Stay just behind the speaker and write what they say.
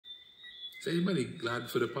Is anybody glad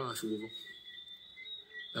for the Passover?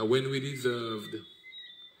 That when we deserved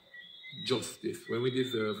justice, when we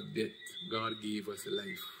deserved death, God gave us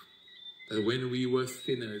life. That when we were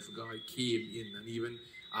sinners, God came in, and even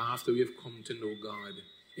after we have come to know God.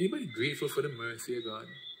 Anybody grateful for the mercy of God?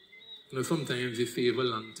 You know, sometimes you save a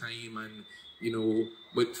long time, and, you know,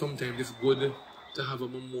 but sometimes it's good to have a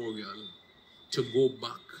memorial, to go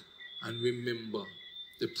back and remember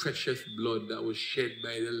the precious blood that was shed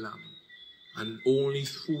by the Lamb. And only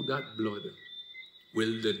through that blood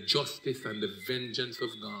will the justice and the vengeance of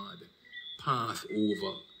God pass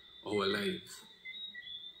over our lives.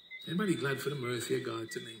 Anybody glad for the mercy of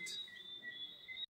God tonight?